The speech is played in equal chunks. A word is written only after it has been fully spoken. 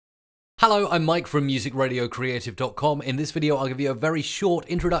Hello, I'm Mike from musicradiocreative.com. In this video, I'll give you a very short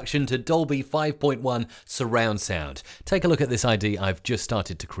introduction to Dolby 5.1 surround sound. Take a look at this ID I've just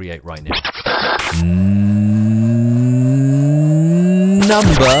started to create right now.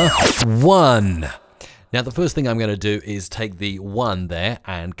 Number 1. Now, the first thing I'm going to do is take the 1 there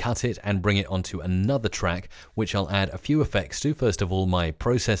and cut it and bring it onto another track, which I'll add a few effects to. First of all, my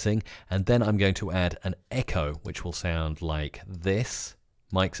processing, and then I'm going to add an echo, which will sound like this.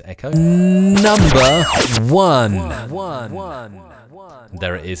 Mike's echo. Number 1.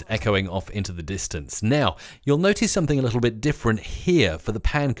 There it is, echoing off into the distance. Now, you'll notice something a little bit different here for the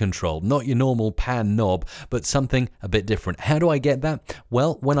pan control. Not your normal pan knob, but something a bit different. How do I get that?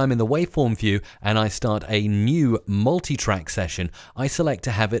 Well, when I'm in the waveform view and I start a new multi-track session, I select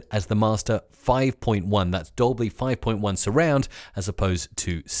to have it as the master 5.1. That's Dolby 5.1 surround as opposed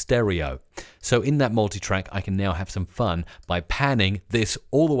to stereo. So in that multi-track, I can now have some fun by panning this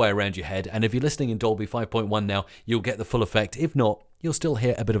all the way around your head. And if you're listening in Dolby 5.1 now, you'll get the full effect. If not, you'll still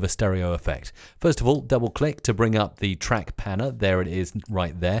hear a bit of a stereo effect. First of all, double click to bring up the track panner. There it is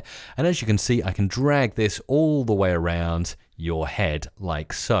right there. And as you can see, I can drag this all the way around your head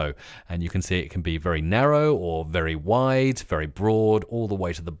like so. And you can see it can be very narrow or very wide, very broad, all the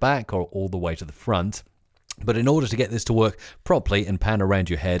way to the back or all the way to the front. But in order to get this to work properly and pan around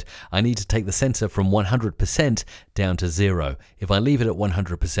your head, I need to take the sensor from 100% down to 0. If I leave it at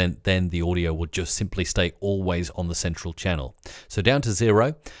 100%, then the audio will just simply stay always on the central channel. So down to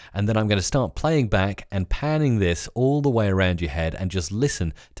 0, and then I'm going to start playing back and panning this all the way around your head and just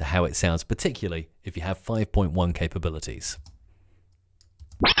listen to how it sounds, particularly if you have 5.1 capabilities.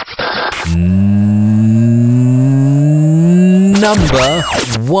 Number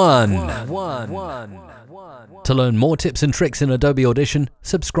 1. To learn more tips and tricks in Adobe Audition,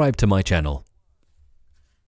 subscribe to my channel.